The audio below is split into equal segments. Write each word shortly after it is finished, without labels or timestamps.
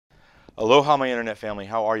Aloha, my internet family.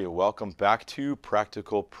 How are you? Welcome back to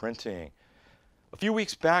Practical Printing. A few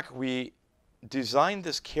weeks back, we designed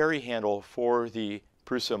this carry handle for the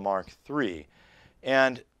Prusa Mk3,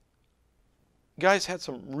 and guys had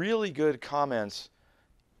some really good comments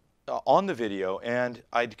on the video, and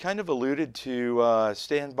I'd kind of alluded to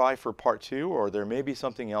stand by for part 2, or there may be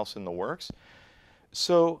something else in the works.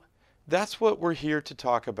 So that's what we're here to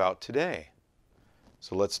talk about today.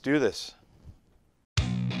 So let's do this.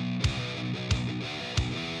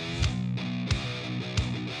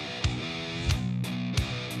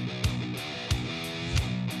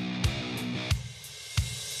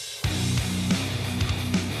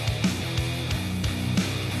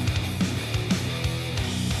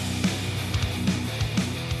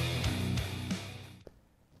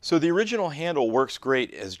 So the original handle works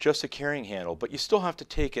great as just a carrying handle, but you still have to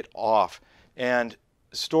take it off and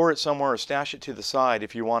store it somewhere or stash it to the side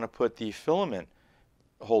if you want to put the filament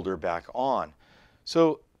holder back on.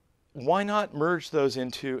 So why not merge those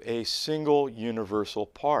into a single universal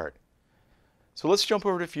part? So let's jump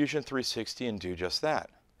over to Fusion 360 and do just that.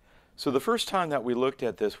 So the first time that we looked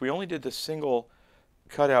at this, we only did the single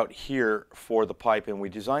cutout here for the pipe, and we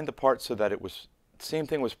designed the part so that it was same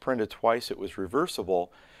thing was printed twice. It was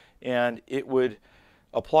reversible, and it would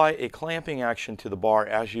apply a clamping action to the bar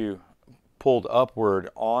as you pulled upward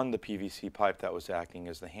on the PVC pipe that was acting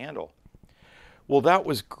as the handle. Well, that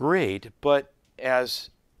was great, but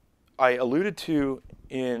as I alluded to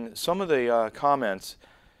in some of the comments,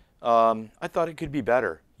 I thought it could be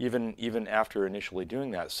better even after initially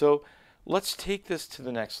doing that. So let's take this to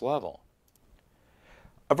the next level.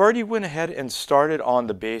 I've already went ahead and started on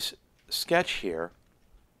the base sketch here,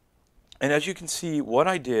 and as you can see, what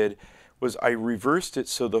I did was I reversed it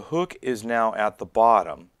so the hook is now at the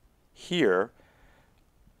bottom here.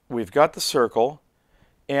 We've got the circle,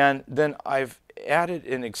 and then I've added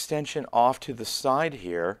an extension off to the side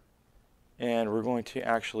here, and we're going to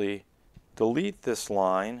actually delete this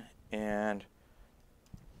line and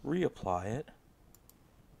reapply it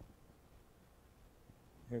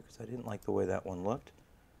here because I didn't like the way that one looked.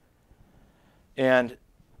 And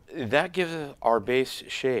that gives us our base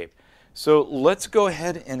shape. So let's go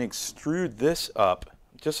ahead and extrude this up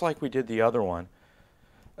just like we did the other one.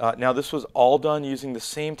 Now this was all done using the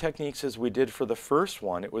same techniques as we did for the first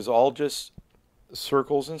one. It was all just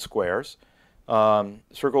circles and squares,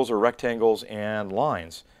 circles or rectangles and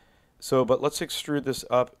lines. So, but let's extrude this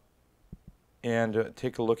up and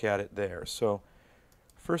take a look at it there. So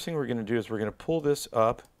first thing we're going to do is we're going to pull this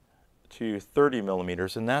up to 30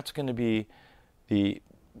 millimeters, and that's going to be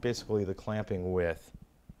basically the clamping width.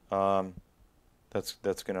 That's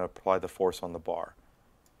going to apply the force on the bar.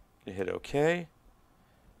 You hit OK.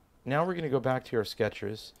 Now we're going to go back to our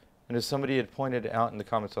sketches, and as somebody had pointed out in the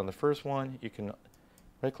comments on the first one, you can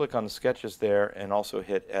right click on the sketches there and also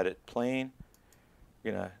hit Edit Plane.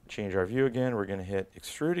 We're going to change our view again. We're going to hit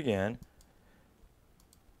Extrude again.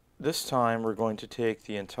 This time we're going to take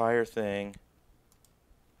the entire thing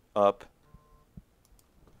up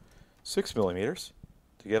 6 millimeters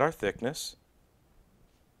to get our thickness.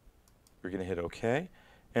 We're going to hit OK,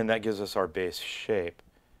 and that gives us our base shape.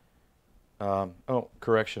 Oh,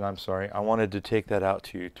 correction, I'm sorry. I wanted to take that out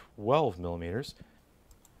to 12 millimeters.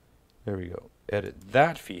 There we go. Edit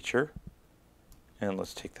that feature, and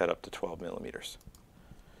let's take that up to 12 millimeters.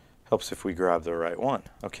 Helps if we grab the right one.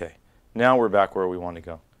 Okay, now we're back where we want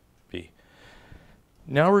to be.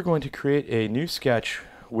 Now we're going to create a new sketch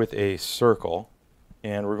with a circle,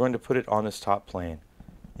 and we're going to put it on this top plane.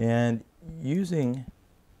 And using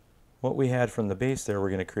what we had from the base there, we're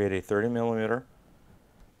going to create a 30 millimeter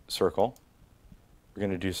circle. We're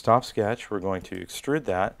going to do stop sketch. We're going to extrude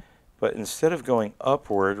that, but instead of going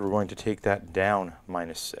upward, we're going to take that down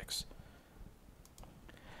 -6.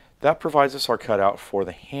 That provides us our cutout for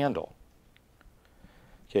the handle.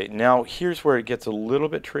 Okay, now here's where it gets a little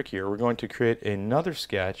bit trickier. We're going to create another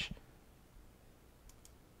sketch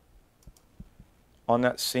on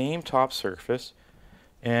that same top surface,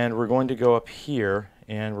 and we're going to go up here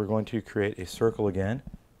and we're going to create a circle again.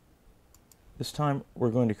 This time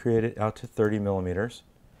we're going to create it out to 30 millimeters.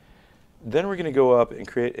 Then we're going to go up and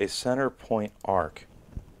create a center point arc.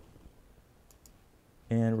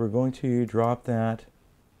 And we're going to drop that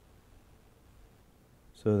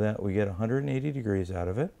so that we get 180 degrees out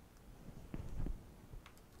of it.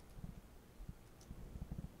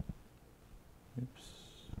 Oops.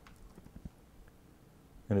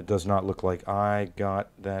 And it does not look like I got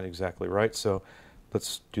that exactly right, so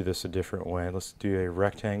let's do this a different way. Let's do a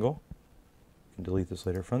rectangle. You can delete this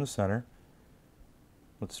later from the center.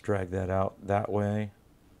 Let's drag that out that way.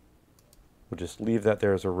 We'll just leave that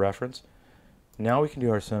there as a reference. Now we can do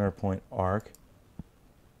our center point arc.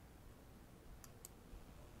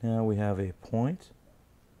 Now we have a point.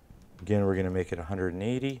 Again, we're going to make it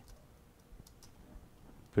 180.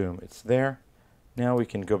 Boom, it's there. Now we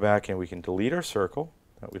can go back and we can delete our circle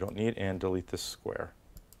that we don't need and delete this square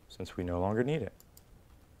since we no longer need it.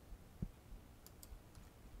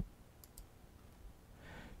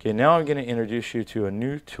 Okay, now I'm going to introduce you to a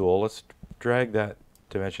new tool. Let's drag that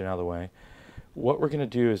dimension out of the way. What we're going to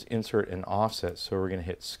do is insert an offset. So we're going to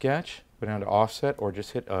hit Sketch, go down to Offset, or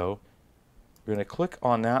just hit O. We're going to click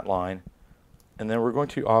on that line, and then we're going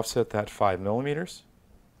to offset that 5 millimeters.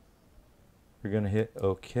 We're going to hit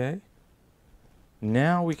OK.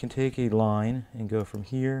 Now we can take a line and go from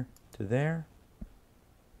here to there,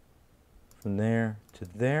 from there to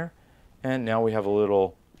there, and now we have a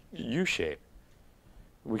little U shape.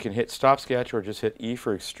 We can hit Stop Sketch or just hit E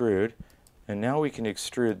for Extrude, and now we can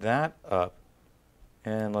extrude that up,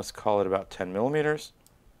 and let's call it about 10 millimeters.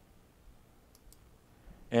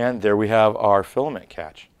 And there we have our filament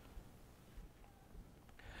catch.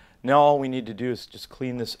 Now all we need to do is just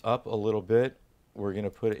clean this up a little bit. We're going to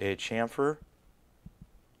put a chamfer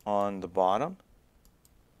on the bottom,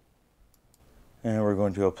 and we're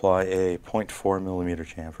going to apply a 0.4 millimeter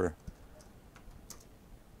chamfer.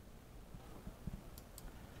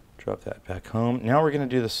 Drop that back home. Now we're going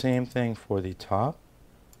to do the same thing for the top.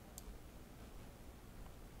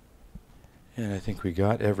 And I think we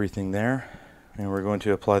got everything there. And we're going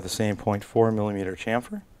to apply the same 0.4 millimeter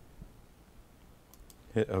chamfer.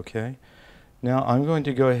 Hit OK. Now I'm going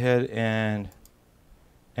to go ahead and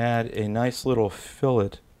add a nice little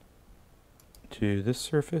fillet to this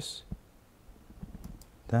surface,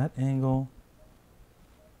 that angle,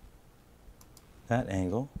 that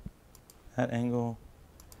angle, that angle,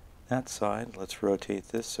 that side. Let's rotate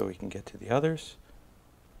this so we can get to the others.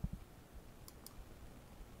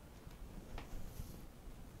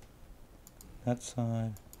 That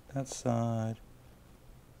side, that side,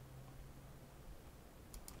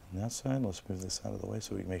 and that side. Let's move this out of the way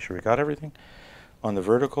so we can make sure we got everything. On the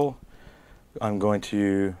vertical, I'm going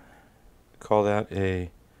to call that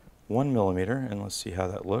a 1 millimeter, and let's see how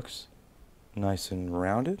that looks. Nice and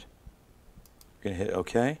rounded. We're going to hit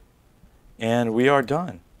OK, and we are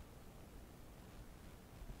done.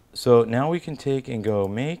 So now we can take and go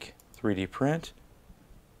Make, 3D Print.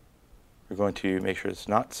 We're going to make sure it's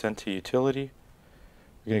not sent to utility.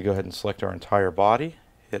 We're going to go ahead and select our entire body,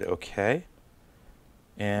 hit OK,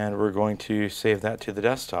 and we're going to save that to the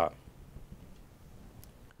desktop.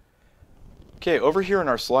 Okay, over here in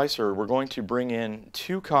our slicer, we're going to bring in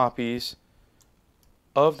 2 copies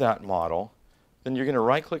of that model. Then you're going to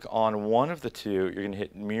right-click on one of the 2. You're going to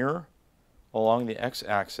hit Mirror along the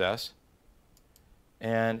x-axis.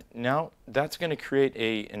 And now that's going to create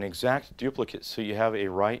an exact duplicate, so you have a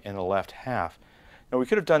right and a left half. Now we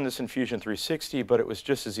could have done this in Fusion 360, but it was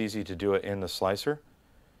just as easy to do it in the slicer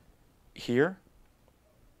here.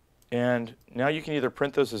 And now you can either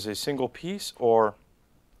print those as a single piece or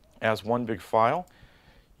as one big file.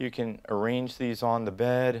 You can arrange these on the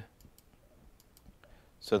bed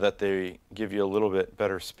so that they give you a little bit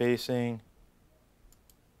better spacing,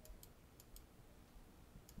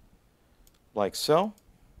 like so.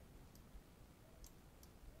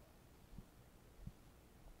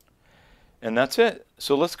 And that's it.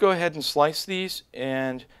 So let's go ahead and slice these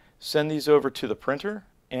and send these over to the printer,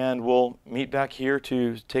 and we'll meet back here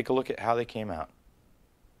to take a look at how they came out.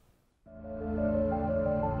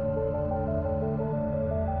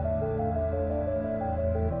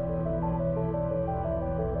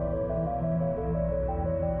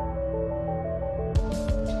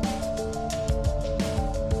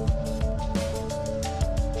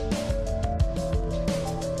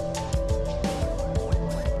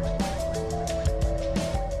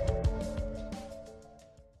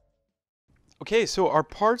 Okay, so our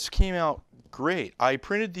parts came out great. I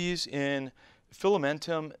printed these in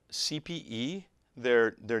Filamentum CPE,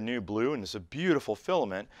 their new blue, and it's a beautiful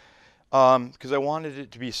filament because I wanted it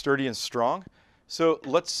to be sturdy and strong. So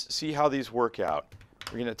let's see how these work out.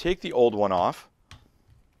 We're going to take the old one off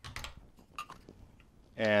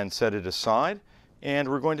and set it aside, and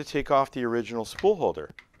we're going to take off the original spool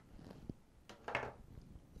holder.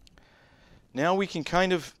 Now we can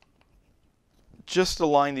kind of just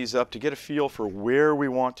align these up to get a feel for where we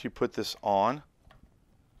want to put this on.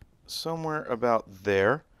 Somewhere about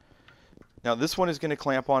there. Now this one is going to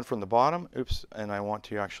clamp on from the bottom. Oops, and I want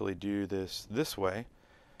to actually do this way.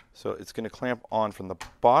 So it's going to clamp on from the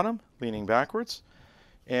bottom, leaning backwards.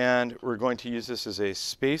 And we're going to use this as a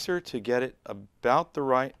spacer to get it about the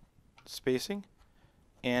right spacing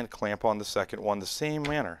and clamp on the second one the same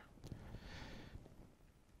manner.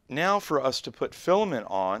 now for us to put filament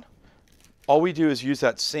on, all we do is use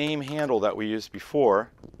that same handle that we used before,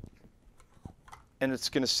 and it's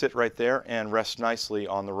going to sit right there and rest nicely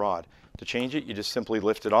on the rod. To change it, you just simply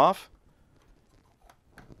lift it off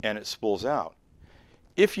and it spools out.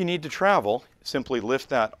 If you need to travel, simply lift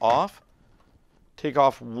that off, take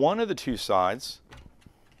off one of the two sides,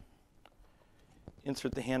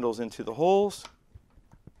 insert the handles into the holes,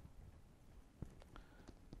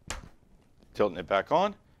 tilting it back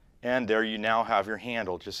on, and there you now have your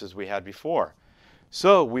handle just as we had before.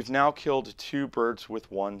 So we've now killed two birds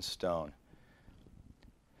with one stone.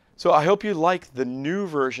 So I hope you like the new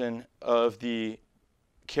version of the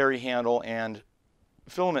carry handle and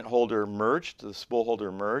filament holder merged, the spool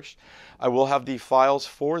holder merged. I will have the files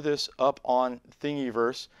for this up on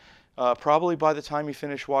Thingiverse probably by the time you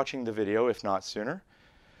finish watching the video, if not sooner.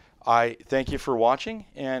 I thank you for watching,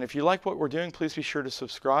 and if you like what we're doing, please be sure to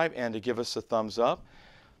subscribe and to give us a thumbs up.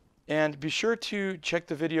 And be sure to check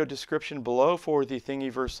the video description below for the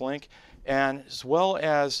Thingiverse link, and as well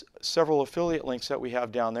as several affiliate links that we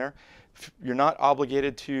have down there. You're not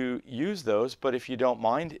obligated to use those, but if you don't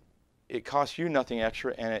mind, it costs you nothing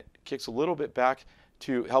extra, and it kicks a little bit back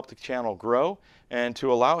to help the channel grow and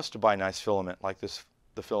to allow us to buy nice filament like this,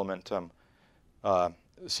 the filament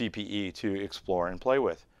CPE to explore and play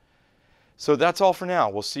with. So that's all for now.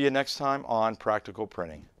 We'll see you next time on Practical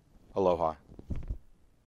Printing. Aloha.